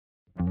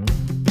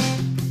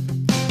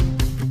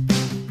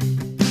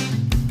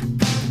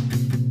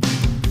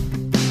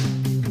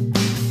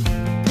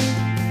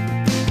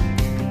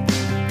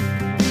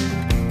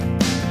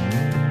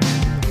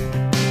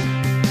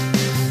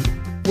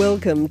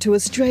Welcome to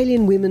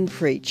Australian Women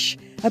Preach,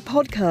 a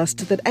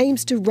podcast that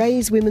aims to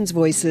raise women's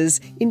voices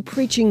in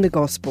preaching the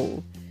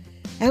gospel.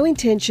 Our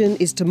intention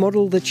is to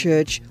model the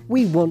church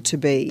we want to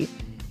be,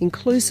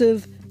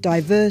 inclusive,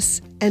 diverse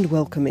and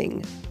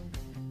welcoming.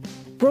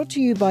 Brought to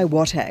you by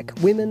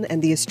WATAC, Women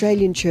and the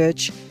Australian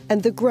Church,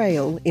 and the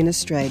Grail in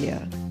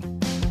Australia.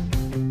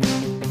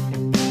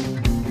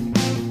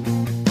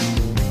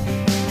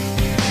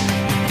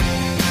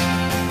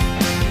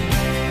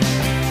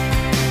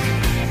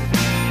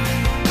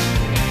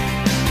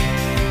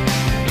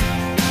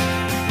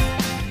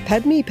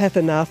 Padmi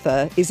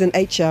Pathinather is an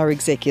HR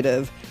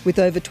executive with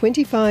over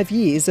 25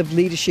 years of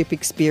leadership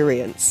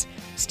experience,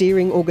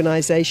 steering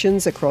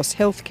organisations across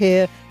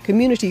healthcare,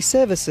 community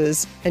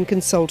services and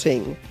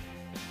consulting.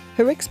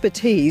 Her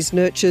expertise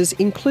nurtures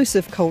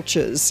inclusive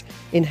cultures,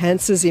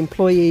 enhances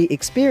employee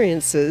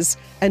experiences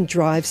and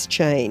drives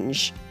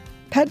change.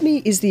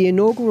 Padmi is the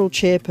Inaugural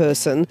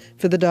Chairperson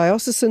for the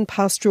Diocesan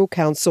Pastoral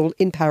Council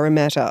in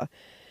Parramatta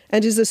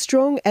and is a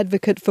strong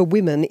advocate for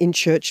women in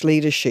church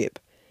leadership.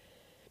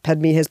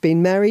 Padmi has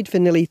been married for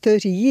nearly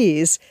 30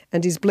 years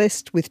and is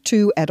blessed with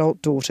 2 adult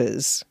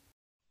daughters.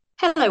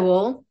 Hello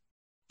all.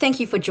 Thank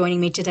you for joining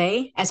me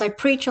today as I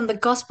preach on the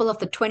Gospel of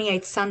the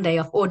 28th Sunday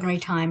of Ordinary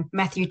Time,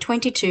 Matthew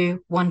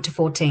 22,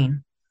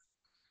 1-14.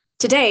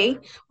 Today,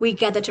 we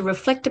gather to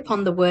reflect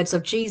upon the words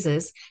of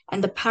Jesus,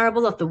 and the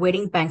parable of the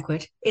wedding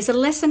banquet is a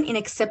lesson in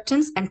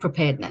acceptance and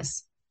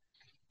preparedness.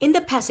 In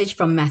the passage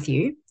from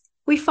Matthew,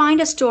 we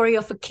find a story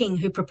of a king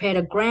who prepared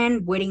a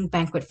grand wedding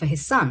banquet for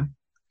his son.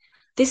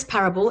 This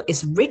parable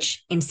is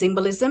rich in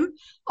symbolism,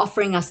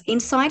 offering us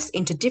insights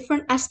into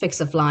different aspects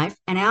of life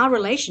and our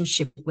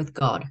relationship with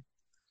God.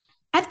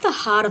 At the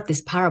heart of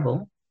this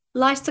parable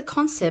lies the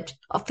concept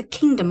of the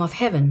kingdom of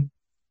heaven.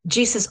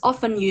 Jesus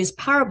often used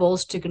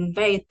parables to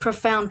convey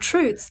profound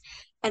truths,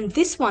 and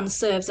this one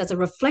serves as a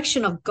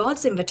reflection of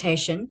God's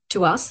invitation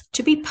to us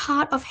to be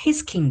part of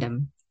his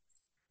kingdom.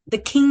 The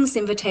king's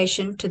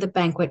invitation to the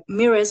banquet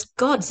mirrors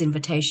God's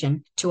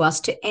invitation to us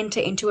to enter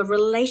into a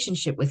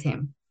relationship with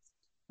him.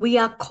 We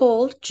are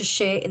called to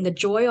share in the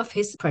joy of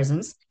his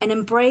presence and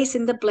embrace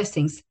in the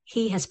blessings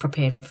he has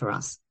prepared for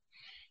us.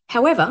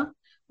 However,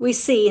 we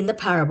see in the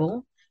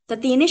parable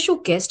that the initial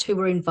guests who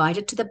were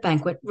invited to the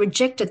banquet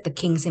rejected the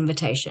king's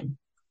invitation.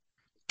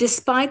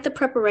 Despite the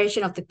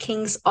preparation of the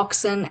king's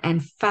oxen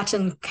and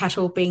fattened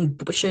cattle being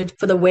butchered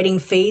for the wedding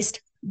feast,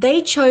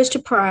 they chose to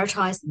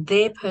prioritize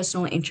their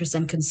personal interests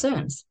and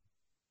concerns.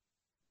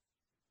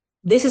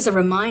 This is a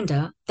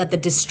reminder that the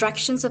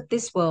distractions of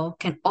this world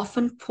can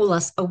often pull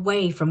us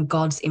away from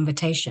God's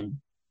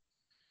invitation.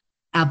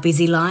 Our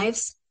busy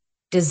lives,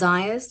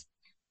 desires,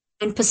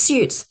 and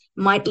pursuits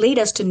might lead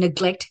us to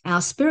neglect our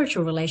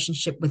spiritual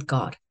relationship with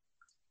God.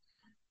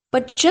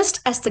 But just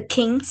as the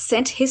king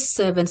sent his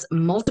servants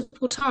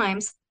multiple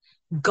times,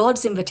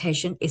 God's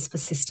invitation is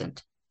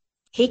persistent.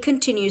 He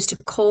continues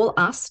to call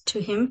us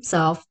to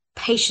himself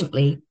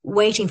patiently,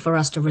 waiting for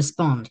us to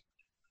respond.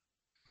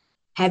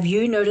 Have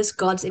you noticed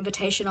God's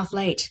invitation of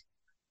late?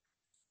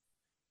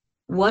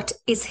 What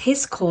is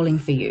his calling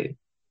for you?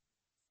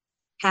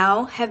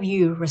 How have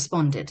you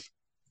responded?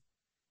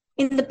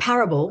 In the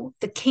parable,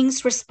 the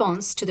king's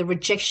response to the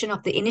rejection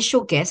of the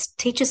initial guest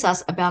teaches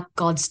us about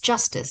God's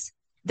justice.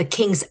 The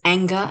king's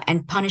anger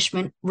and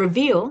punishment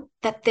reveal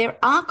that there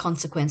are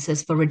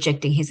consequences for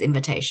rejecting his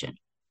invitation.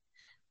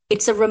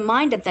 It's a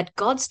reminder that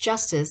God's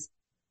justice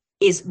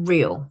is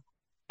real,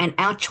 and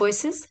our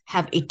choices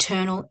have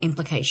eternal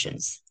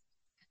implications.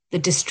 The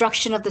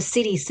destruction of the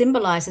city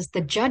symbolizes the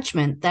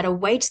judgment that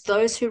awaits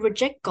those who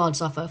reject God's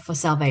offer for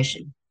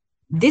salvation.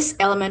 This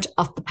element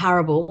of the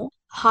parable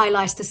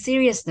highlights the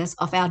seriousness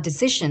of our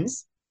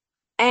decisions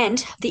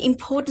and the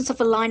importance of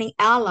aligning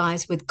our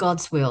lives with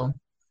God's will,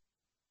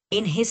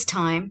 in his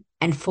time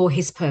and for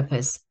his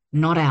purpose,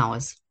 not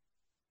ours.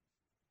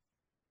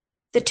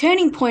 The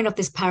turning point of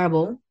this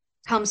parable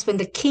comes when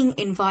the king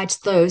invites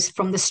those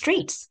from the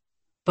streets,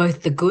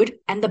 both the good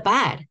and the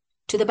bad,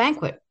 to the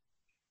banquet.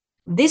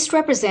 This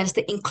represents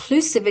the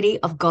inclusivity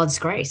of God's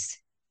grace.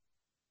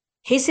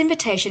 His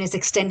invitation is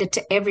extended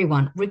to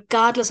everyone,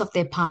 regardless of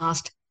their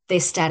past, their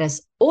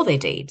status, or their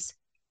deeds.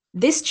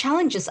 This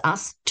challenges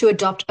us to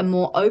adopt a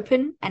more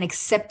open and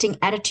accepting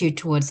attitude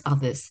towards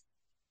others.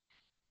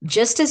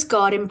 Just as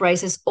God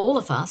embraces all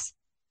of us,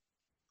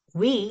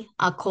 we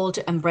are called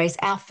to embrace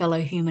our fellow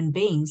human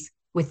beings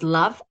with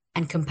love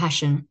and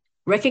compassion,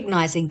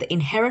 recognizing the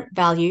inherent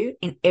value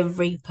in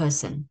every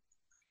person.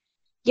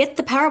 Yet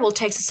the parable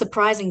takes a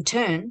surprising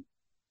turn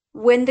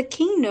when the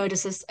king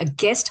notices a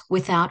guest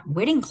without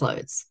wedding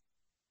clothes.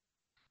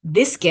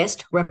 This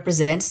guest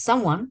represents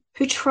someone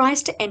who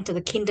tries to enter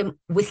the kingdom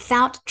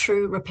without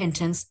true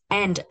repentance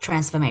and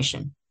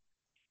transformation.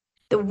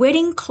 The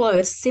wedding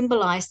clothes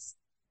symbolize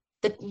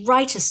the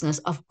righteousness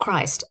of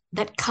Christ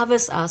that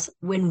covers us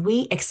when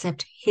we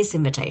accept his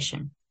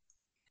invitation.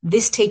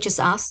 This teaches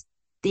us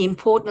the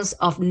importance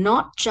of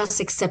not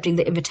just accepting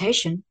the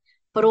invitation,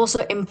 but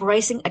also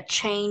embracing a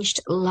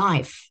changed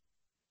life.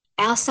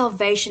 Our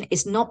salvation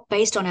is not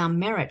based on our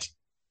merit,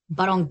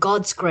 but on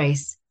God's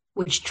grace,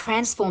 which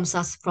transforms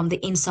us from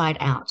the inside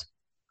out.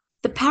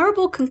 The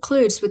parable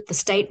concludes with the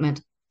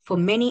statement, "For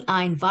many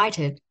are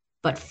invited,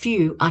 but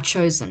few are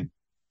chosen."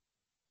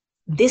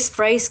 This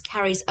phrase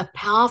carries a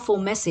powerful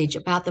message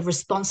about the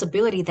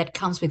responsibility that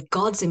comes with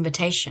God's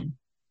invitation.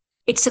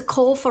 It's a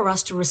call for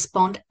us to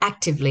respond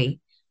actively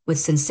with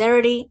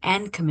sincerity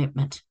and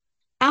commitment.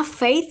 Our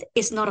faith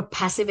is not a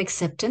passive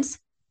acceptance,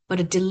 but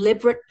a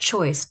deliberate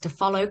choice to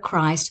follow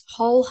Christ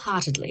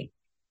wholeheartedly.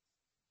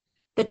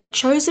 The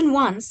chosen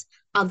ones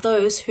are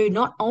those who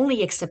not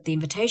only accept the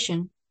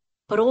invitation,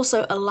 but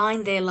also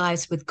align their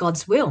lives with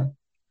God's will,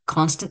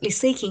 constantly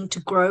seeking to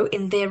grow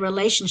in their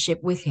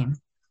relationship with Him.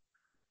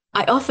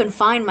 I often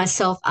find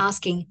myself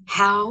asking,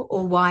 how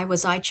or why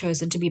was I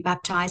chosen to be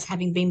baptized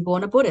having been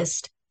born a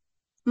Buddhist?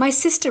 My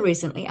sister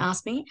recently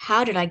asked me,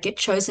 how did I get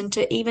chosen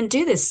to even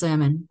do this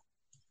sermon?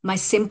 My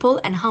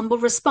simple and humble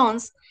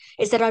response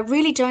is that I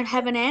really don't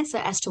have an answer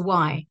as to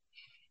why.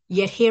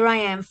 Yet here I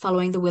am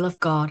following the will of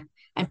God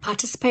and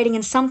participating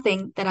in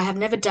something that I have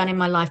never done in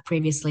my life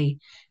previously,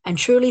 and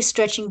truly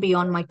stretching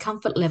beyond my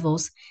comfort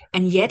levels,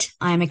 and yet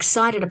I am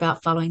excited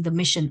about following the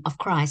mission of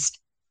Christ.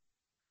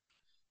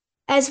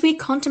 As we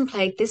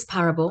contemplate this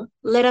parable,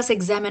 let us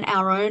examine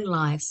our own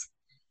lives.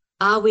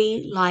 Are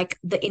we like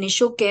the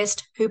initial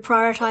guest who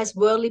prioritized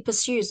worldly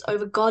pursuits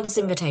over God's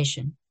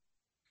invitation?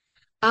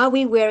 Are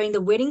we wearing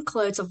the wedding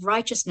clothes of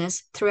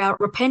righteousness through our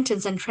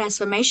repentance and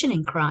transformation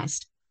in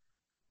Christ?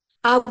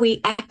 Are we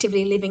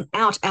actively living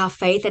out our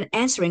faith and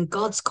answering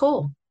God's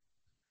call?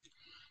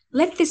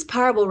 Let this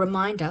parable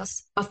remind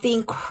us of the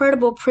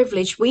incredible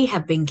privilege we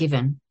have been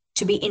given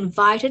to be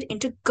invited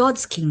into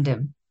God's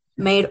kingdom.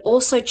 May it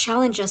also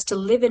challenge us to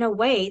live in a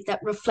way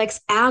that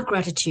reflects our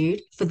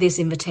gratitude for this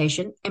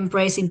invitation,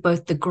 embracing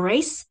both the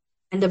grace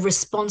and the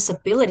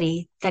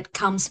responsibility that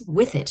comes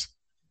with it.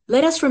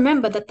 Let us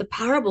remember that the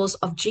parables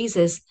of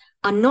Jesus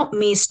are not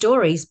mere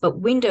stories, but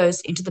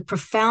windows into the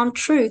profound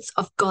truths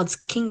of God's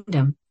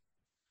kingdom.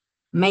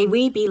 May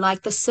we be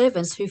like the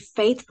servants who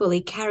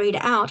faithfully carried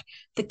out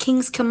the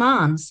King's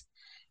commands,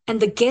 and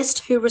the guest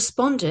who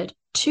responded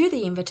to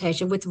the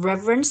invitation with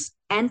reverence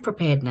and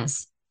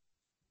preparedness.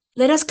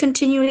 Let us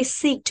continually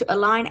seek to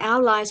align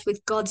our lives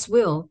with God's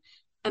will,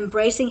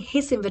 embracing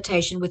His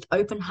invitation with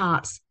open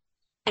hearts,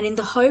 and in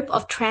the hope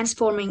of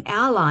transforming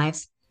our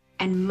lives,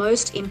 and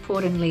most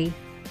importantly,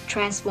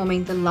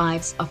 transforming the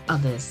lives of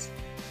others.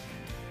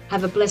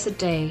 Have a blessed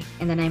day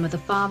in the name of the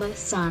Father,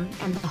 Son,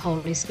 and the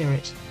Holy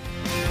Spirit.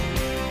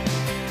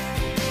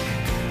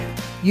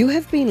 You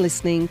have been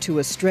listening to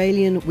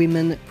Australian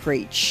Women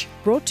Preach,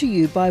 brought to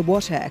you by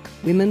WATAC,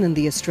 Women in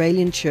the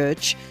Australian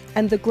Church,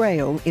 and the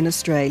Grail in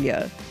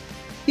Australia.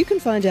 You can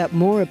find out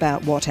more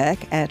about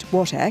WATAC at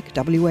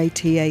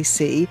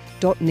watac.net.au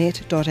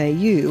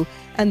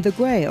and the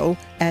Grail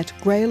at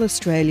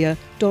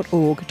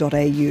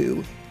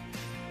grailaustralia.org.au.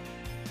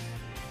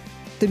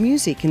 The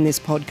music in this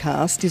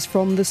podcast is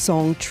from the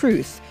song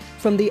Truth,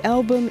 from the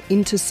album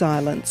Into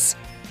Silence,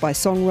 by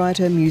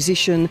songwriter,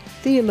 musician,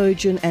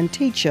 theologian and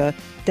teacher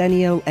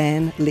Danielle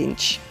Ann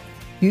Lynch.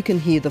 You can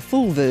hear the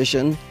full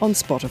version on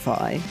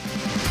Spotify.